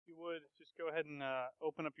would just go ahead and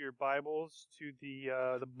open up your Bibles to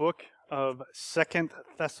the book of Second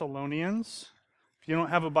Thessalonians. If you don't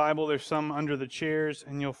have a Bible, there's some under the chairs,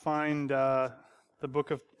 and you'll find the book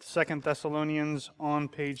of Second Thessalonians on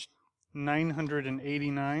page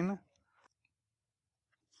 989.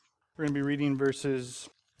 We're going to be reading verses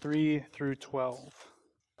 3 through 12.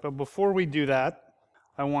 But before we do that,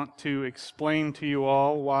 I want to explain to you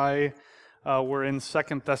all why we're in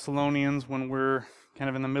Second Thessalonians when we're kind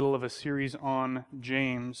of in the middle of a series on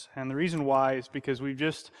James. And the reason why is because we've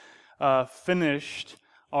just finished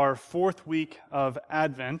our fourth week of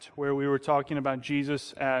Advent, where we were talking about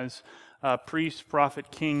Jesus as priest, prophet,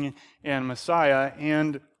 king, and Messiah.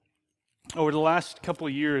 And over the last couple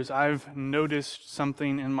of years, I've noticed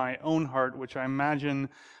something in my own heart, which I imagine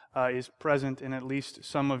is present in at least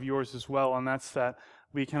some of yours as well, and that's that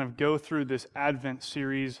we kind of go through this Advent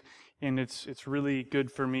series, and it's really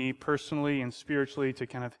good for me personally and spiritually to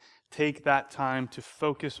kind of take that time to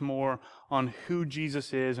focus more on who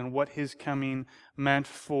Jesus is and what His coming meant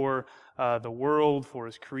for the world, for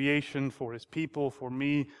His creation, for His people, for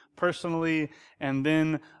me personally. And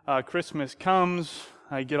then Christmas comes,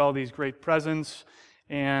 I get all these great presents,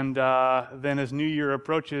 and then as New Year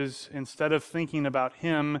approaches, instead of thinking about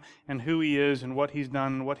Him and who He is and what He's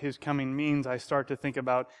done and what His coming means, I start to think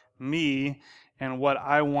about me and what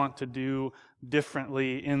I want to do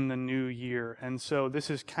differently in the new year. And so this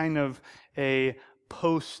is kind of a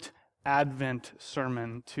post-Advent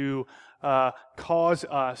sermon to cause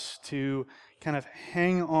us to kind of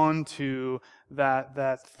hang on to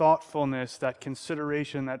that thoughtfulness, that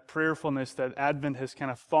consideration, that prayerfulness that Advent has kind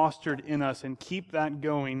of fostered in us, and keep that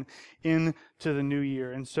going into the new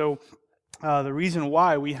year. And so the reason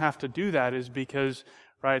why we have to do that is because,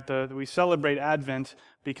 right, we celebrate Advent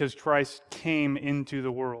because Christ came into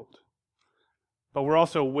the world. But we're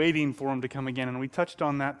also waiting for Him to come again, and we touched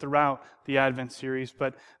on that throughout the Advent series.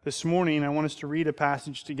 But this morning, I want us to read a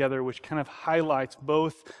passage together which kind of highlights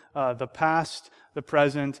both the past, the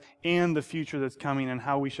present, and the future that's coming, and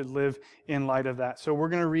how we should live in light of that. So we're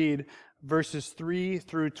going to read verses 3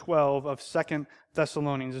 through 12 of 2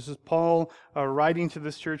 Thessalonians. This is Paul writing to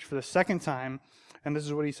this church for the second time, and this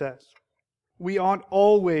is what he says. We ought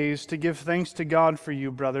always to give thanks to God for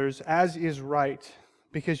you, brothers, as is right,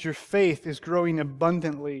 because your faith is growing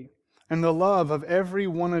abundantly, and the love of every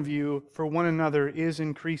one of you for one another is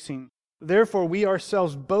increasing. Therefore we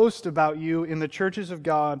ourselves boast about you in the churches of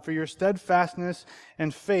God for your steadfastness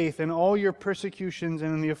and faith in all your persecutions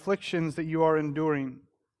and in the afflictions that you are enduring.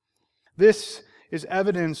 This is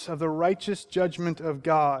evidence of the righteous judgment of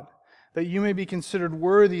God, that you may be considered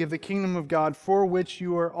worthy of the kingdom of God for which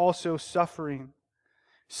you are also suffering.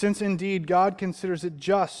 Since indeed God considers it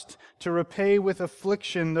just to repay with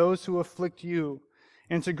affliction those who afflict you,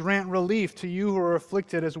 and to grant relief to you who are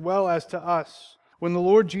afflicted as well as to us, when the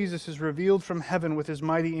Lord Jesus is revealed from heaven with His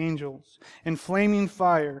mighty angels, in flaming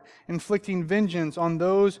fire, inflicting vengeance on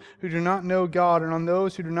those who do not know God and on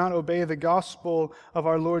those who do not obey the gospel of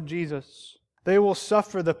our Lord Jesus. They will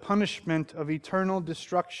suffer the punishment of eternal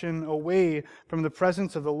destruction away from the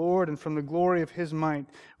presence of the Lord and from the glory of His might,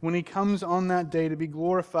 when He comes on that day to be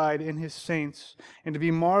glorified in His saints and to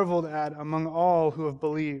be marveled at among all who have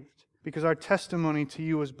believed, because our testimony to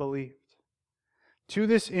you was believed. To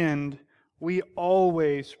this end, we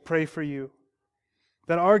always pray for you,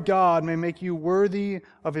 that our God may make you worthy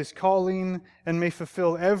of His calling and may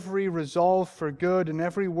fulfill every resolve for good and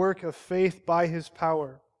every work of faith by His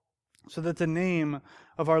power, so that the name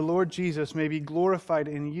of our Lord Jesus may be glorified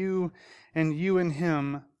in you and you in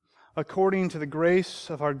Him, according to the grace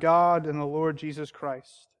of our God and the Lord Jesus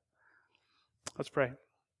Christ. Let's pray.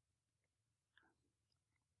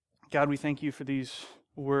 God, we thank you for these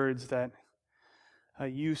words that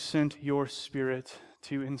you sent your Spirit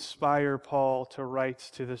to inspire Paul to write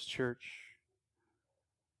to this church.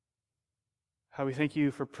 How we thank you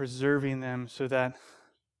for preserving them so that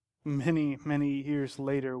many, many years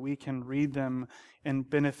later, we can read them and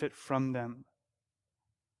benefit from them.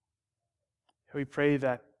 We pray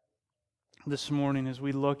that this morning, as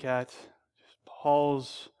we look at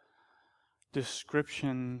Paul's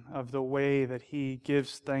description of the way that he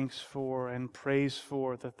gives thanks for and prays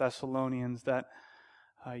for the Thessalonians, that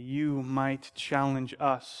you might challenge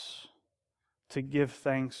us to give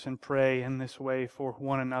thanks and pray in this way for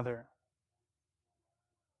one another.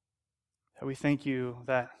 We thank you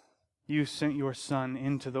that you sent your Son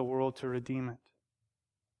into the world to redeem it.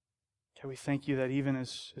 We thank you that even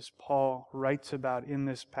as Paul writes about in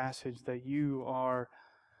this passage, that you are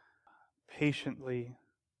patiently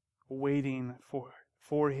waiting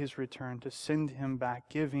for His return, to send Him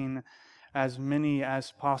back, giving as many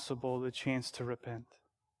as possible the chance to repent.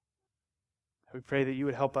 We pray that you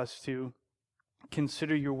would help us to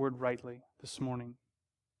consider your word rightly this morning.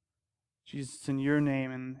 Jesus, it's in your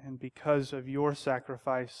name and because of your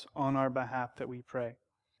sacrifice on our behalf that we pray.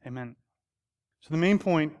 Amen. So the main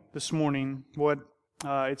point this morning,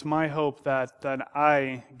 it's my hope that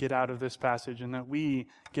I get out of this passage and that we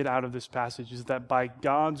get out of this passage is that by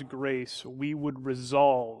God's grace we would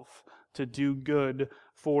resolve to do good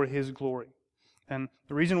for His glory. And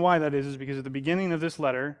the reason why that is because at the beginning of this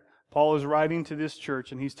letter, Paul is writing to this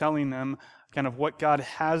church and he's telling them kind of what God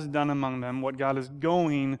has done among them, what God is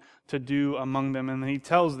going to do among them, and then he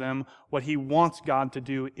tells them what he wants God to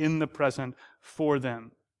do in the present for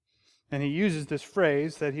them. And he uses this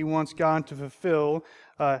phrase that he wants God to fulfill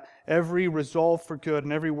every resolve for good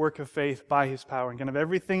and every work of faith by His power. And kind of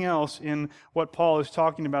everything else in what Paul is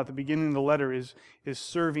talking about at the beginning of the letter is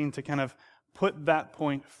serving to kind of put that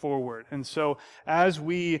point forward. And so as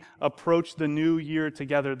we approach the new year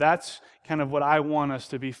together, that's kind of what I want us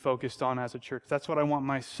to be focused on as a church. That's what I want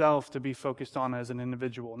myself to be focused on as an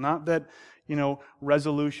individual. Not that,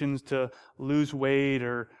 resolutions to lose weight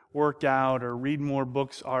or work out or read more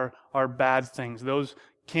books are bad things. Those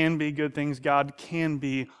can be good things. God can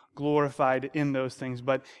be glorified in those things.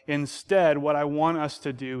 But instead, what I want us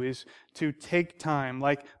to do is to take time,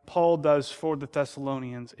 like Paul does for the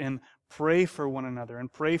Thessalonians, and pray for one another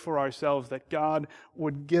and pray for ourselves that God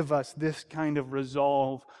would give us this kind of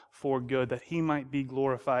resolve for good, that He might be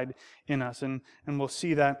glorified in us. And we'll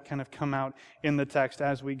see that kind of come out in the text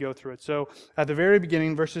as we go through it. So at the very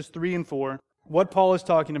beginning, verses 3 and 4, what Paul is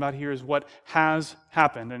talking about here is what has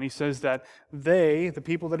happened. And he says that they, the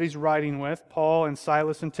people that he's writing with, Paul and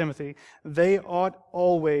Silas and Timothy, they ought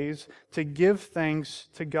always to give thanks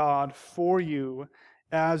to God for you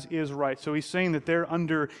as is right. So he's saying that they're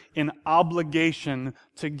under an obligation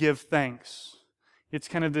to give thanks. It's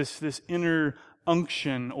kind of this inner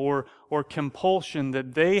unction or compulsion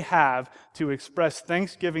that they have to express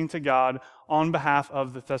thanksgiving to God on behalf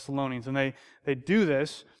of the Thessalonians. And they do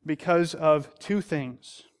this because of two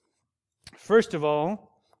things. First of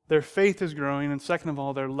all, their faith is growing, and second of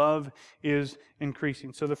all, their love is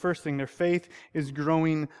increasing. So the first thing, their faith is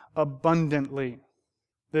growing abundantly.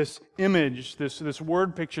 This image, this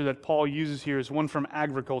word picture that Paul uses here is one from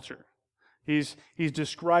agriculture. He's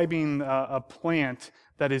describing a plant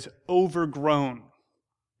that is overgrown.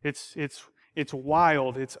 It's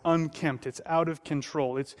wild, it's unkempt, it's out of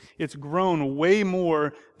control. It's grown way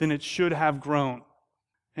more than it should have grown.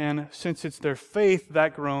 And since it's their faith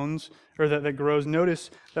that grows, notice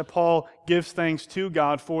that Paul gives thanks to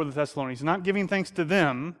God for the Thessalonians. He's not giving thanks to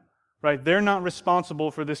them. Right? They're not responsible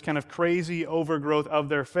for this kind of crazy overgrowth of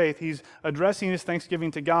their faith. He's addressing his thanksgiving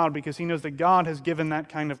to God because he knows that God has given that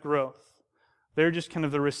kind of growth. They're just kind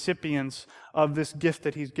of the recipients of this gift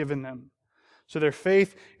that He's given them. So their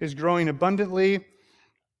faith is growing abundantly,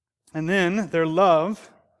 and then their love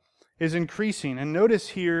is increasing. And notice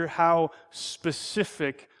here how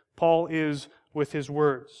specific Paul is with his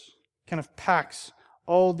words. Kind of packs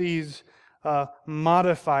all these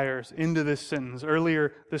modifiers into this sentence.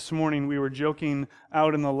 Earlier this morning, we were joking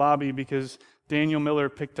out in the lobby because Daniel Miller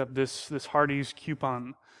picked up this Hardee's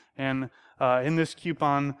coupon. And in this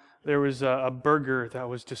coupon, there was a burger that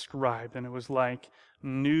was described, and it was like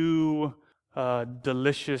new,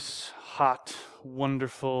 delicious, hot,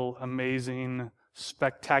 wonderful, amazing,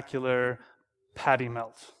 spectacular patty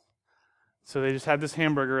melt. So they just had this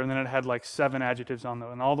hamburger, and then it had like 7 adjectives on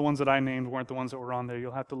them. And all the ones that I named weren't the ones that were on there.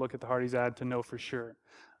 You'll have to look at the Hardee's ad to know for sure.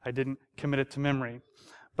 I didn't commit it to memory.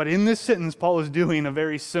 But in this sentence, Paul is doing a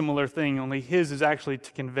very similar thing, only his is actually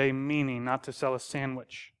to convey meaning, not to sell a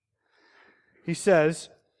sandwich. He says,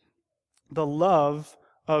 the love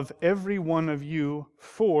of every one of you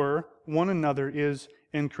for one another is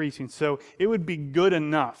increasing. So it would be good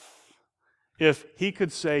enough if he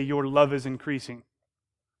could say, your love is increasing.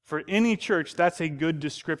 For any church, that's a good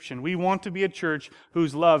description. We want to be a church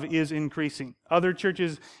whose love is increasing. Other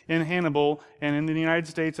churches in Hannibal and in the United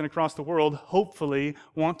States and across the world hopefully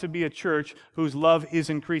want to be a church whose love is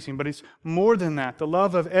increasing. But it's more than that. The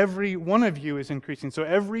love of every one of you is increasing. So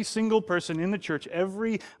every single person in the church,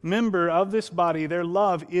 every member of this body, their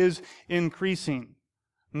love is increasing.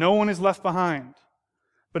 No one is left behind.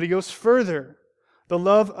 But he goes further. The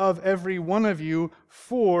love of every one of you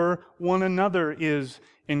for one another is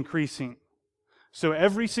increasing. So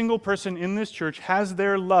every single person in this church has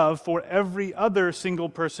their love for every other single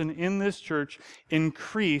person in this church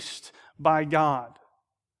increased by God.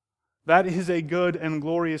 That is a good and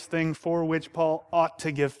glorious thing for which Paul ought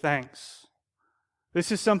to give thanks.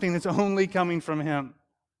 This is something that's only coming from him.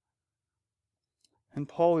 And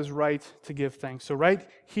Paul is right to give thanks. So right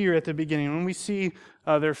here at the beginning, when we see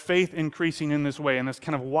their faith increasing in this way, in this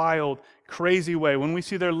kind of wild, crazy way, when we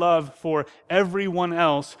see their love for everyone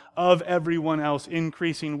else, of everyone else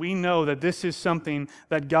increasing, we know that this is something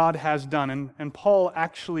that God has done. And Paul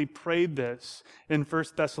actually prayed this in 1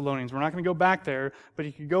 Thessalonians. We're not going to go back there, but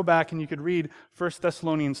you could go back and you could read 1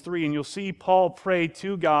 Thessalonians 3, and you'll see Paul pray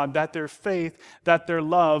to God that their faith, that their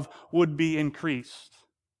love would be increased.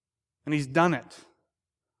 And he's done it.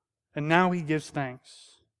 And now he gives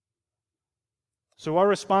thanks. So our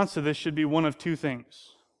response to this should be one of two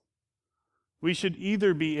things. We should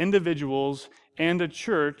either be individuals and a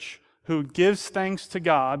church who gives thanks to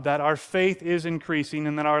God that our faith is increasing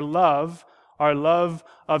and that our love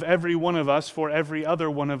of every one of us for every other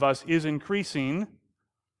one of us is increasing,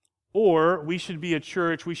 or we should be a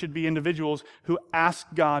church, we should be individuals who ask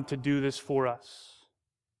God to do this for us.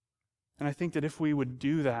 And I think that if we would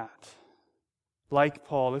do that, like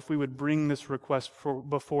Paul, if we would bring this request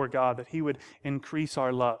before God, that He would increase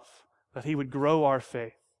our love, that He would grow our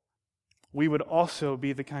faith, we would also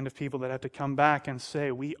be the kind of people that have to come back and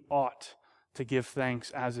say we ought to give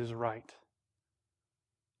thanks as is right.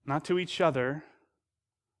 Not to each other,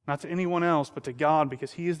 not to anyone else, but to God,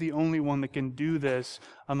 because He is the only one that can do this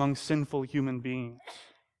among sinful human beings.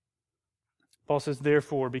 Paul says,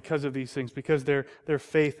 therefore, because of these things, because their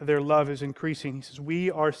faith, their love is increasing, he says, we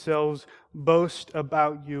ourselves boast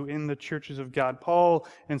about you in the churches of God. Paul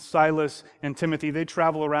and Silas and Timothy, they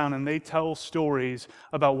travel around and they tell stories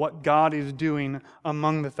about what God is doing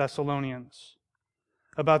among the Thessalonians,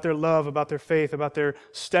 about their love, about their faith, about their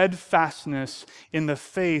steadfastness in the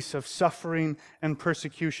face of suffering and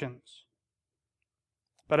persecutions.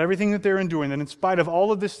 But everything that they're enduring, that in spite of all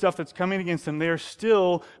of this stuff that's coming against them, they are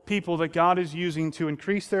still people that God is using to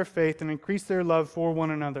increase their faith and increase their love for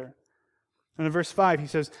one another. And in verse 5, he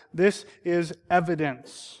says, this is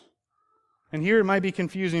evidence. And here it might be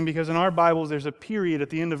confusing because in our Bibles there's a period at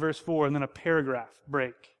the end of verse 4 and then a paragraph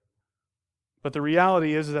break. But the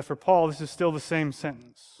reality is that for Paul, this is still the same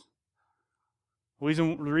sentence.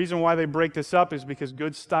 The reason why they break this up is because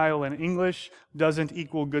good style in English doesn't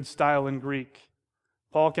equal good style in Greek.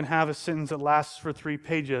 Paul can have a sentence that lasts for 3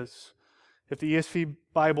 pages. If the ESV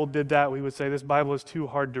Bible did that, we would say this Bible is too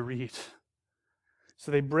hard to read.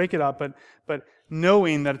 So they break it up, but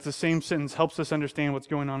knowing that it's the same sentence helps us understand what's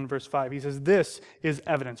going on in verse 5. He says, this is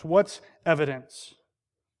evidence. What's evidence?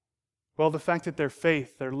 Well, the fact that their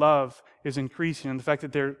faith, their love is increasing, and the fact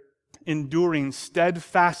that they're enduring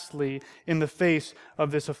steadfastly in the face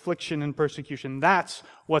of this affliction and persecution. That's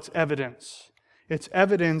what's evidence. It's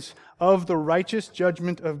evidence of the righteous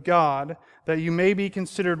judgment of God, that you may be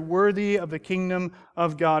considered worthy of the kingdom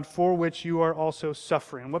of God for which you are also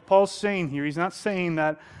suffering. What Paul's saying here, he's not saying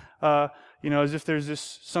that, as if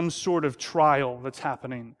there's some sort of trial that's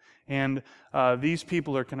happening. And these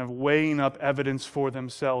people are kind of weighing up evidence for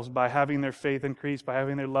themselves by having their faith increased, by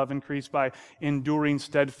having their love increased, by enduring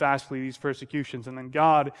steadfastly these persecutions. And then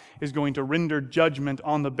God is going to render judgment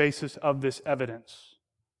on the basis of this evidence.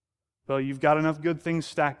 Well, you've got enough good things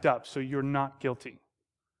stacked up, so you're not guilty.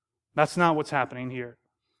 That's not what's happening here.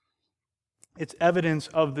 It's evidence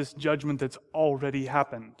of this judgment that's already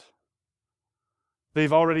happened.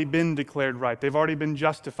 They've already been declared right. They've already been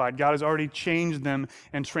justified. God has already changed them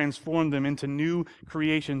and transformed them into new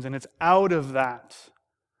creations. And it's out of that.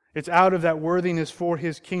 It's out of that worthiness for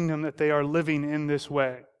His kingdom that they are living in this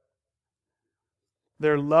way.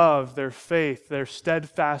 Their love, their faith, their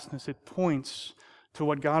steadfastness, it points to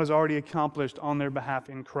what God has already accomplished on their behalf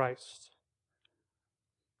in Christ.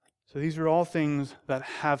 So these are all things that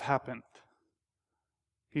have happened.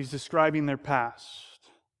 He's describing their past.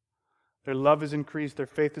 Their love is increased, their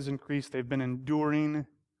faith is increased, they've been enduring,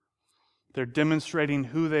 they're demonstrating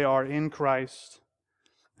who they are in Christ.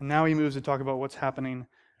 And now he moves to talk about what's happening,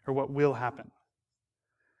 or what will happen.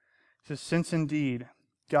 He says, since indeed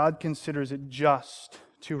God considers it just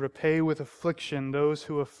to repay with affliction those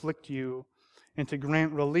who afflict you, and to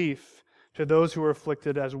grant relief to those who are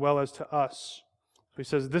afflicted as well as to us. So he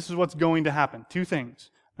says this is what's going to happen. 2 things.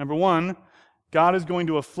 Number 1, God is going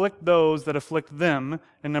to afflict those that afflict them.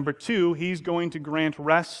 And number 2, He's going to grant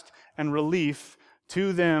rest and relief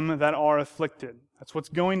to them that are afflicted. That's what's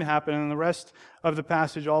going to happen. And the rest of the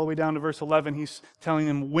passage, all the way down to verse 11, he's telling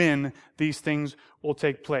them when these things will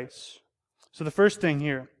take place. So the first thing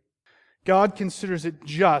here, God considers it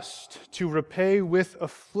just to repay with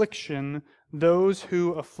affliction those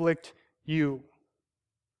who afflict you.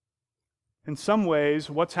 In some ways,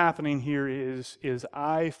 what's happening here is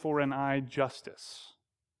eye for an eye justice.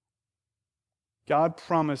 God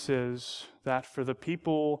promises that for the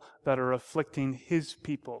people that are afflicting His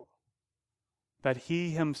people, that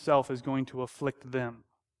He Himself is going to afflict them.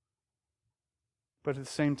 But at the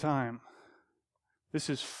same time, this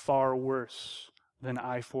is far worse than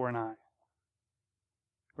eye for an eye.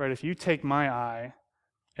 Right? If you take my eye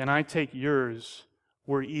and I take yours,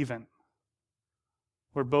 we're even.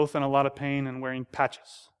 We're both in a lot of pain and wearing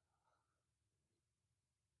patches.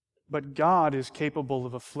 But God is capable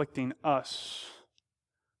of afflicting us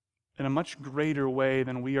in a much greater way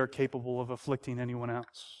than we are capable of afflicting anyone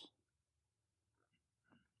else.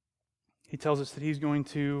 He tells us that He's going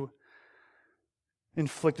to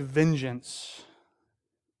inflict vengeance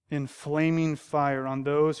in flaming fire on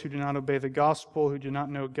those who do not obey the gospel, who do not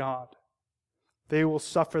know God. They will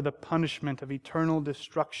suffer the punishment of eternal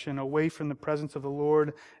destruction away from the presence of the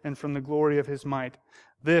Lord and from the glory of His might.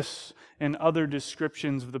 This and other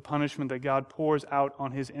descriptions of the punishment that God pours out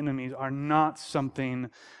on His enemies are not something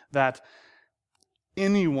that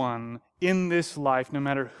anyone in this life, no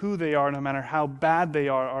matter who they are, no matter how bad they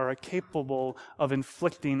are capable of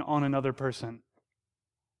inflicting on another person.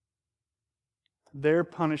 Their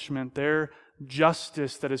punishment, their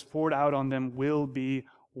justice that is poured out on them will be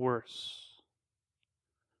worse.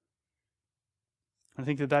 I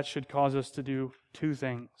think that should cause us to do two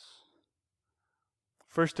things.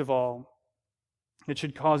 First of all, it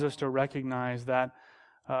should cause us to recognize that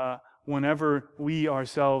whenever we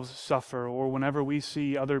ourselves suffer, or whenever we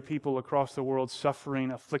see other people across the world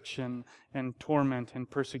suffering affliction and torment and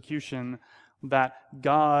persecution, that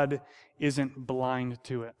God isn't blind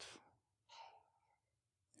to it.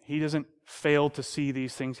 He doesn't fail to see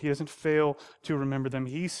these things. He doesn't fail to remember them.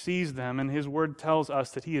 He sees them, and His Word tells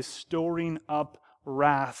us that He is storing up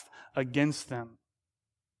wrath against them.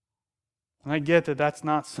 And I get that that's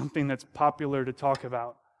not something that's popular to talk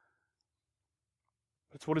about.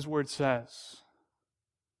 But it's what His Word says.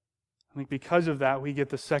 I think because of that, we get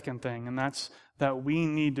the second thing, and that's that we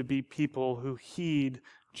need to be people who heed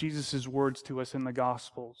Jesus' words to us in the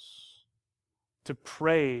Gospels. To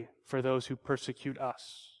pray for those who persecute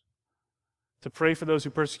us. To pray for those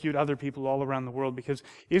who persecute other people all around the world. Because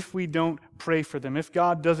if we don't pray for them, if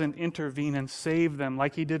God doesn't intervene and save them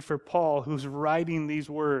like He did for Paul, who's writing these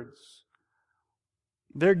words,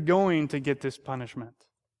 they're going to get this punishment.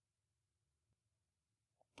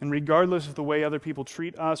 And regardless of the way other people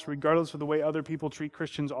treat us, regardless of the way other people treat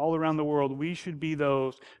Christians all around the world, we should be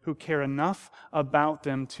those who care enough about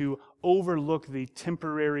them to overlook the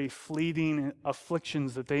temporary, fleeting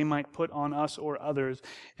afflictions that they might put on us or others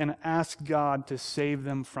and ask God to save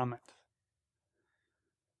them from it.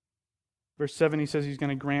 Verse 7, he says He's going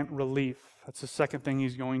to grant relief. That's the second thing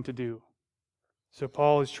He's going to do. So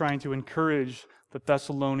Paul is trying to encourage the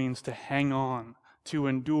Thessalonians to hang on, to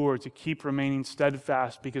endure, to keep remaining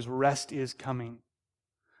steadfast, because rest is coming.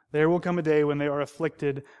 There will come a day when they are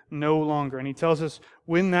afflicted no longer. And he tells us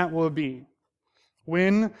when that will be.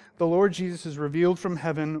 When the Lord Jesus is revealed from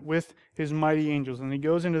heaven with His mighty angels. And he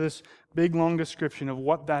goes into this big, long description of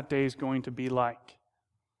what that day is going to be like.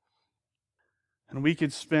 And we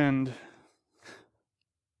could spend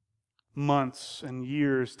months and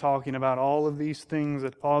years talking about all of these things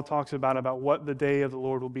that Paul talks about what the day of the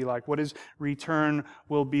Lord will be like, what His return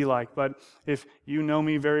will be like. But if you know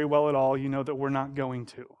me very well at all, you know that we're not going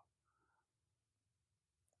to.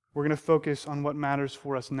 We're going to focus on what matters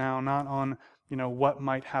for us now, not on, what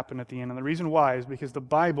might happen at the end. And the reason why is because the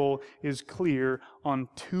Bible is clear on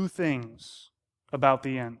two things about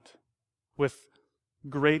the end with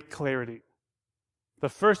great clarity. The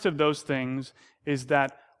first of those things is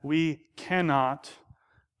that we cannot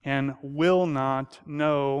and will not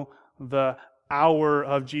know the hour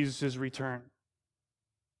of Jesus' return.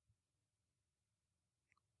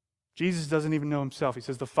 Jesus doesn't even know Himself. He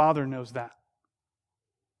says the Father knows that.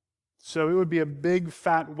 So it would be a big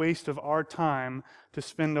fat waste of our time to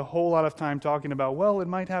spend a whole lot of time talking about, well, it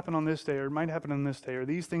might happen on this day, or it might happen on this day, or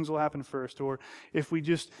these things will happen first, or if we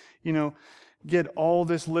just, get all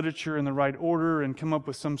this literature in the right order and come up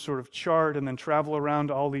with some sort of chart and then travel around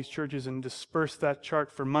to all these churches and disperse that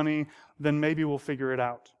chart for money, then maybe we'll figure it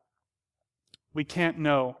out. We can't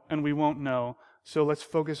know, and we won't know, so let's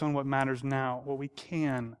focus on what matters now, what we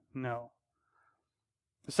can know.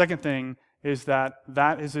 The second thing is that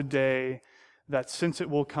is a day that, since it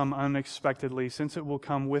will come unexpectedly, since it will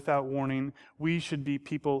come without warning, we should be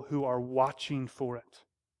people who are watching for it,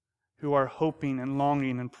 who are hoping and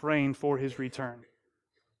longing and praying for His return.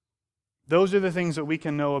 Those are the things that we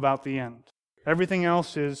can know about the end. Everything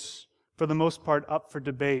else is, for the most part, up for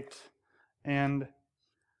debate. And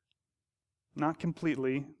not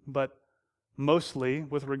completely, but mostly,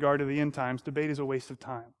 with regard to the end times, debate is a waste of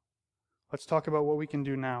time. Let's talk about what we can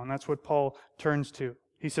do now. And that's what Paul turns to.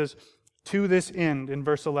 He says, to this end, in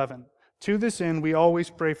verse 11, To this end, we always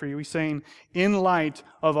pray for you. He's saying, in light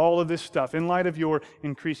of all of this stuff, in light of your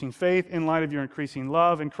increasing faith, in light of your increasing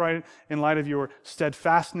love, in light of your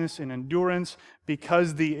steadfastness and endurance,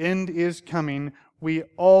 because the end is coming, we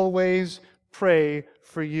always pray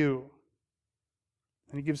for you.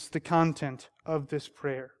 And he gives the content of this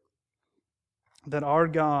prayer. That our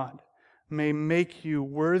God may make you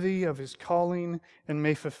worthy of His calling and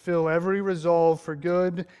may fulfill every resolve for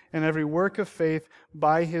good and every work of faith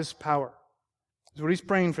by His power. That's what He's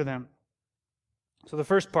praying for them. So the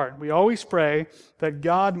first part, we always pray that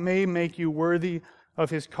God may make you worthy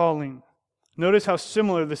of His calling. Notice how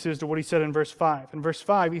similar this is to what He said in verse 5. In verse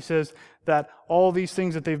 5, He says that all these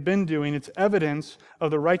things that they've been doing, it's evidence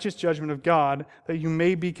of the righteous judgment of God that you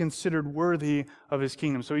may be considered worthy of His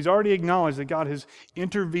kingdom. So He's already acknowledged that God has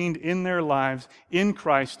intervened in their lives in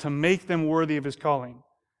Christ to make them worthy of His calling.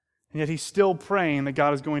 And yet He's still praying that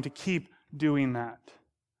God is going to keep doing that.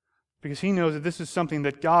 Because He knows that this is something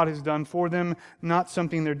that God has done for them, not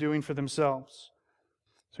something they're doing for themselves.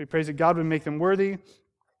 So He prays that God would make them worthy.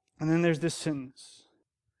 And then there's this sentence,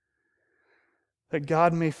 that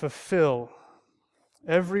God may fulfill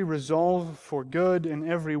every resolve for good and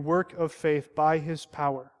every work of faith by His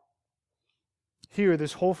power. Here,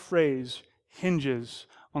 this whole phrase hinges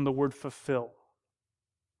on the word fulfill.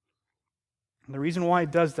 And the reason why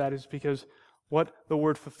it does that is because what the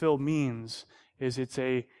word fulfill means is it's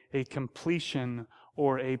a completion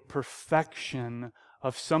or a perfection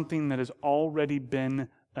of something that has already been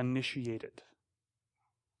initiated.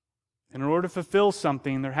 And in order to fulfill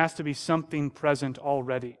something, there has to be something present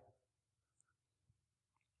already.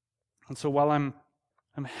 And so while I'm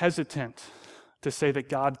hesitant to say that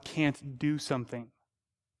God can't do something,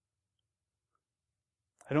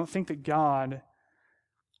 I don't think that God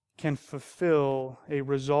can fulfill a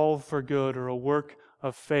resolve for good or a work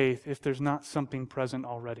of faith if there's not something present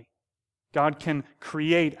already. God can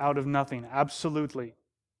create out of nothing, absolutely.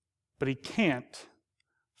 But He can't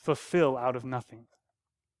fulfill out of nothing.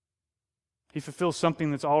 He fulfills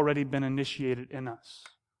something that's already been initiated in us.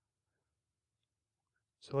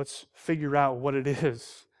 So let's figure out what it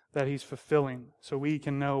is that He's fulfilling so we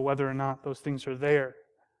can know whether or not those things are there.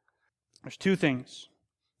 There's two things.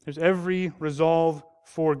 There's every resolve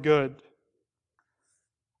for good.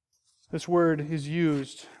 This word is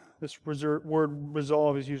used, this word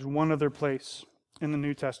resolve is used one other place in the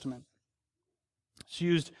New Testament. It's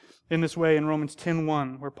used in this way in Romans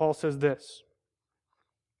 10:1, where Paul says this.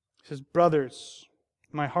 He says, brothers,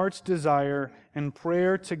 my heart's desire and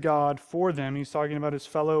prayer to God for them, he's talking about his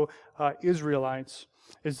fellow Israelites,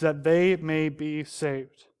 is that they may be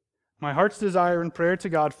saved. My heart's desire and prayer to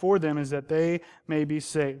God for them is that they may be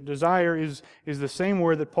saved. Desire is the same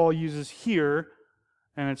word that Paul uses here,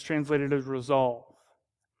 and it's translated as resolve.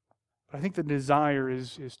 But I think the desire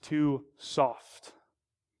is too soft.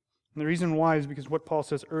 And the reason why is because what Paul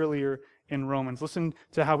says earlier in Romans. Listen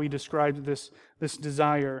to how he described this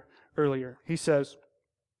desire earlier. He says,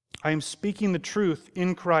 I am speaking the truth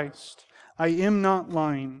in Christ. I am not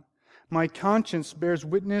lying. My conscience bears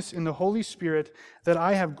witness in the Holy Spirit that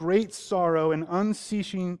I have great sorrow and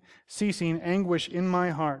unceasing anguish in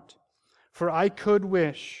my heart. For I could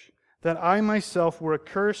wish that I myself were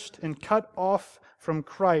accursed and cut off from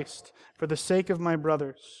Christ for the sake of my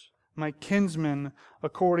brothers, my kinsmen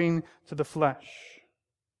according to the flesh.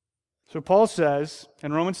 So Paul says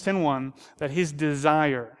in Romans 10:1 that his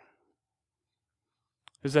desire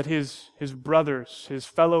is that his brothers, his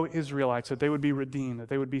fellow Israelites, that they would be redeemed, that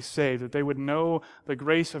they would be saved, that they would know the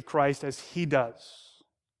grace of Christ as he does.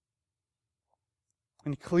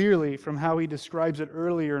 And clearly, from how he describes it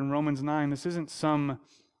earlier in Romans 9, this isn't some,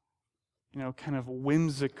 kind of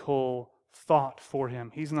whimsical thought for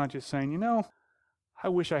him. He's not just saying, I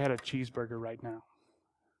wish I had a cheeseburger right now.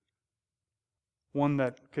 One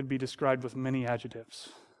that could be described with many adjectives.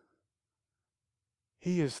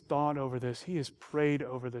 He has thought over this. He has prayed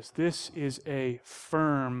over this. This is a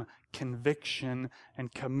firm conviction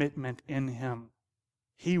and commitment in him.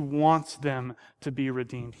 He wants them to be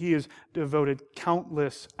redeemed. He has devoted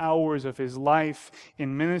countless hours of his life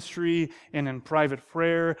in ministry and in private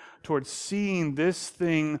prayer towards seeing this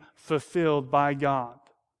thing fulfilled by God.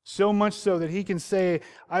 So much so that he can say,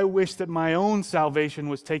 I wish that my own salvation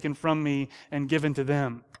was taken from me and given to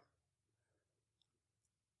them.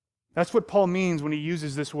 That's what Paul means when he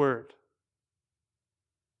uses this word.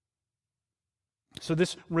 So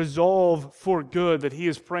this resolve for good that he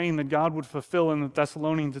is praying that God would fulfill in the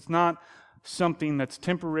Thessalonians, it's not something that's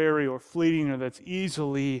temporary or fleeting or that's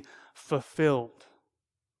easily fulfilled.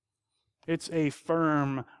 It's a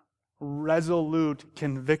firm, resolute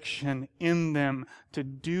conviction in them to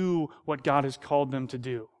do what God has called them to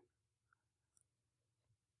do.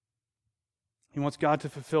 He wants God to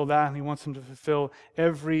fulfill that, and He wants Him to fulfill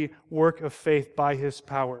every work of faith by His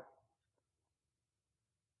power.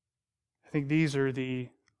 I think these are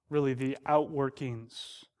really the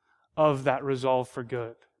outworkings of that resolve for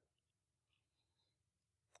good.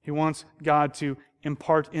 He wants God to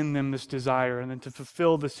impart in them this desire, and then to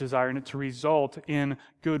fulfill this desire, and it to result in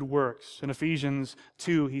good works. In Ephesians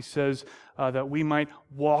 2, he says that we might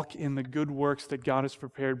walk in the good works that God has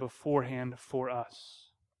prepared beforehand for us.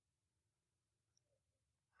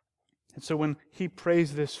 And so when he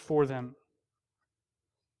prays this for them,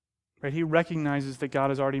 right, he recognizes that God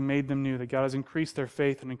has already made them new, that God has increased their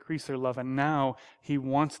faith and increased their love, and now he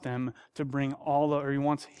wants them to bring he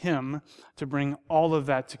wants him to bring all of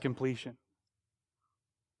that to completion.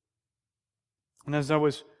 And as I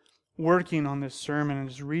was working on this sermon and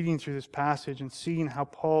just reading through this passage and seeing how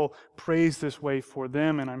Paul prays this way for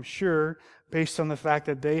them, and I'm sure, based on the fact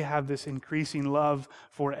that they have this increasing love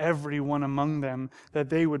for everyone among them, that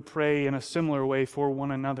they would pray in a similar way for one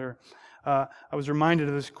another. I was reminded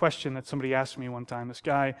of this question that somebody asked me one time. This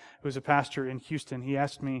guy who was a pastor in Houston, he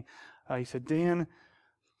asked me, he said, Dan,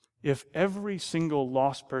 if every single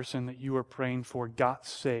lost person that you were praying for got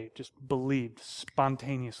saved, just believed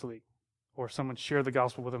spontaneously, or someone shared the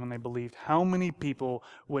gospel with them and they believed, how many people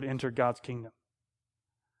would enter God's kingdom?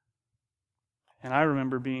 And I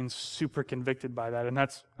remember being super convicted by that. And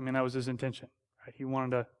that was his intention. Right? He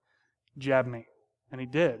wanted to jab me. And he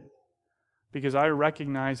did. Because I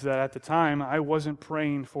recognized that at the time, I wasn't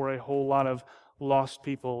praying for a whole lot of lost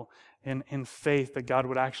people in faith that God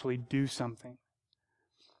would actually do something.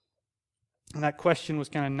 And that question was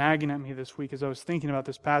kind of nagging at me this week as I was thinking about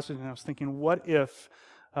this passage, and I was thinking, what if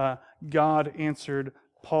God answered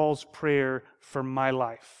Paul's prayer for my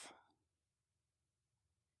life?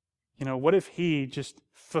 What if he just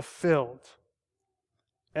fulfilled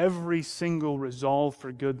every single resolve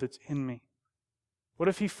for good that's in me? What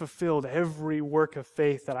if he fulfilled every work of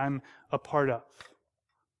faith that I'm a part of?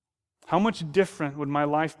 How much different would my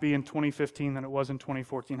life be in 2015 than it was in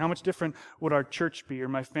 2014? How much different would our church be, or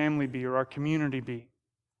my family be, or our community be?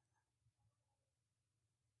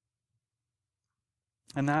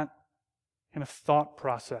 And that kind of thought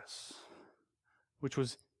process, which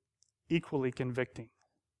was equally convicting,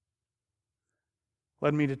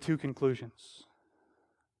 led me to two conclusions.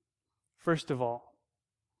 First of all,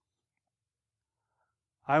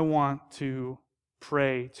 I want to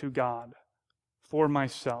pray to God for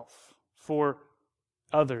myself, for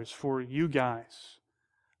others, for you guys,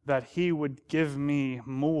 that He would give me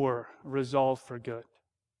more resolve for good.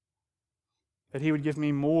 That He would give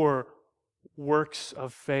me more works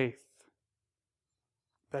of faith.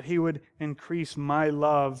 That He would increase my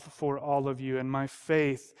love for all of you and my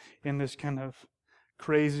faith in this kind of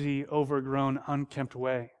crazy, overgrown, unkempt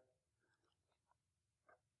way.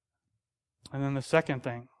 And then the second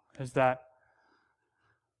thing is that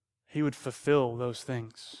He would fulfill those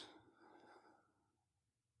things.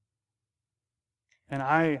 And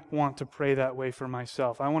I want to pray that way for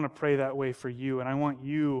myself. I want to pray that way for you, and I want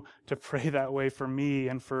you to pray that way for me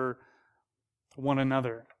and for one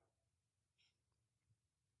another.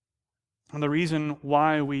 And the reason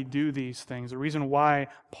why we do these things, the reason why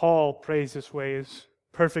Paul prays this way is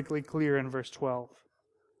perfectly clear in verse 12.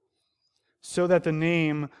 So that the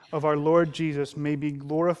name of our Lord Jesus may be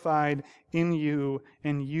glorified in you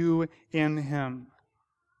and you in Him.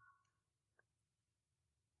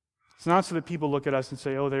 It's not so that people look at us and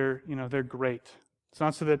say, oh, they're great. It's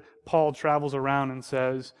not so that Paul travels around and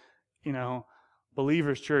says,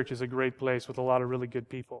 Believers Church is a great place with a lot of really good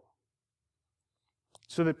people.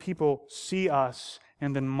 So that people see us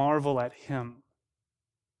and then marvel at Him.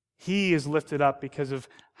 He is lifted up because of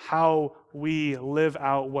how we live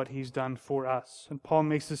out what He's done for us. And Paul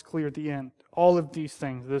makes this clear at the end. All of these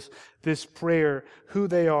things, this prayer, who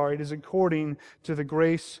they are, it is according to the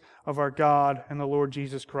grace of our God and the Lord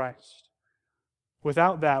Jesus Christ.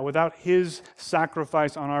 Without that, without His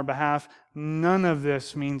sacrifice on our behalf, none of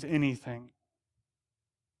this means anything.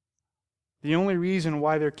 The only reason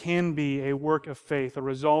why there can be a work of faith, a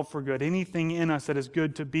resolve for good, anything in us that is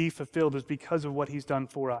good to be fulfilled is because of what He's done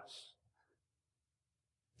for us.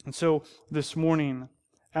 And so this morning,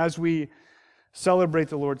 as we celebrate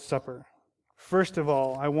the Lord's Supper, first of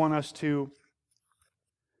all, I want us to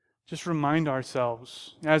just remind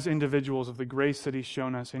ourselves as individuals of the grace that He's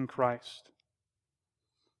shown us in Christ.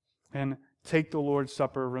 And take the Lord's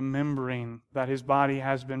Supper remembering that His body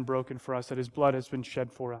has been broken for us, that His blood has been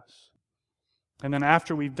shed for us. And then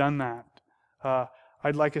after we've done that,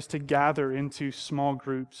 I'd like us to gather into small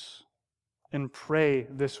groups and pray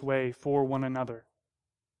this way for one another.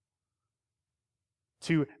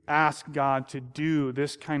 to ask God to do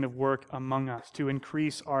this kind of work among us, to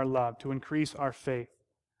increase our love, to increase our faith,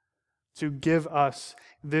 to give us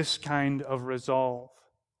this kind of resolve.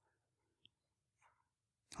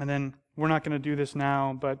 And then we're not going to do this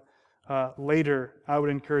now, but later I would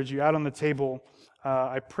encourage you, out on the table,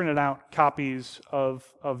 I printed out copies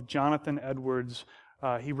of Jonathan Edwards.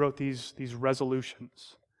 He wrote these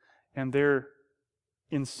resolutions, and they're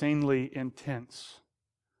insanely intense,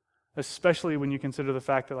 especially when you consider the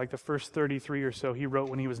fact that like the first 33 or so he wrote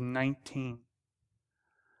when he was 19.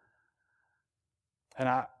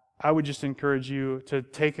 And I would just encourage you to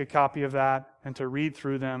take a copy of that and to read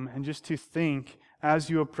through them and just to think as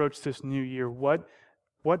you approach this new year, what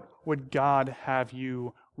would God have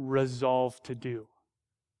you resolve to do?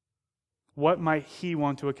 What might He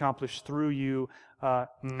want to accomplish through you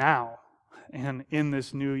now and in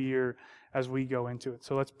this new year as we go into it?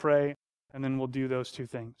 So let's pray, and then we'll do those two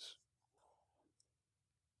things.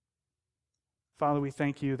 Father, we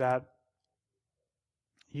thank you that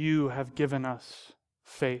you have given us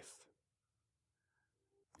faith.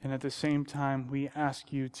 And at the same time, we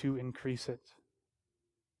ask you to increase it,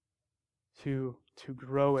 to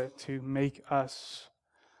grow it, to make us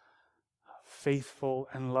faithful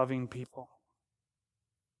and loving people.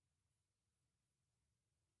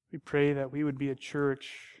 We pray that we would be a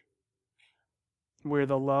church where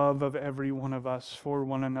the love of every one of us for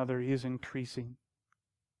one another is increasing.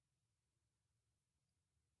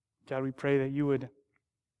 God, we pray that you would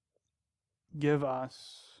give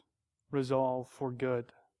us resolve for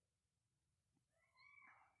good,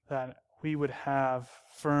 that we would have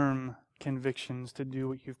firm convictions to do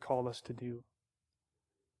what you've called us to do,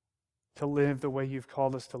 to live the way you've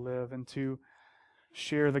called us to live, and to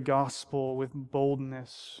share the gospel with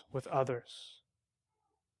boldness with others.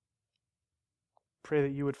 Pray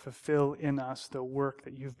that you would fulfill in us the work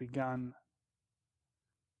that you've begun,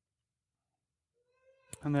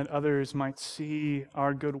 and that others might see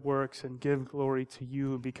our good works and give glory to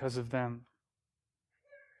you because of them.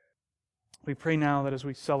 We pray now that as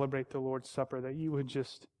we celebrate the Lord's Supper, that you would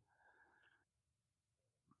just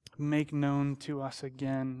make known to us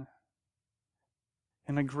again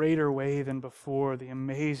in a greater way than before the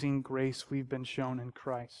amazing grace we've been shown in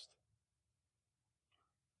Christ.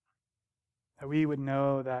 That we would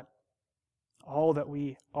know that all that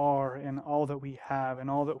we are and all that we have and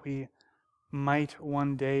all that we might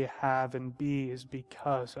one day have and be is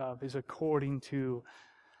according to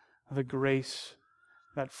the grace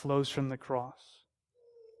that flows from the cross.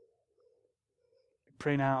 We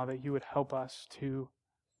pray now that you would help us to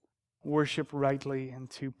worship rightly and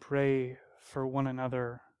to pray for one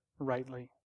another rightly.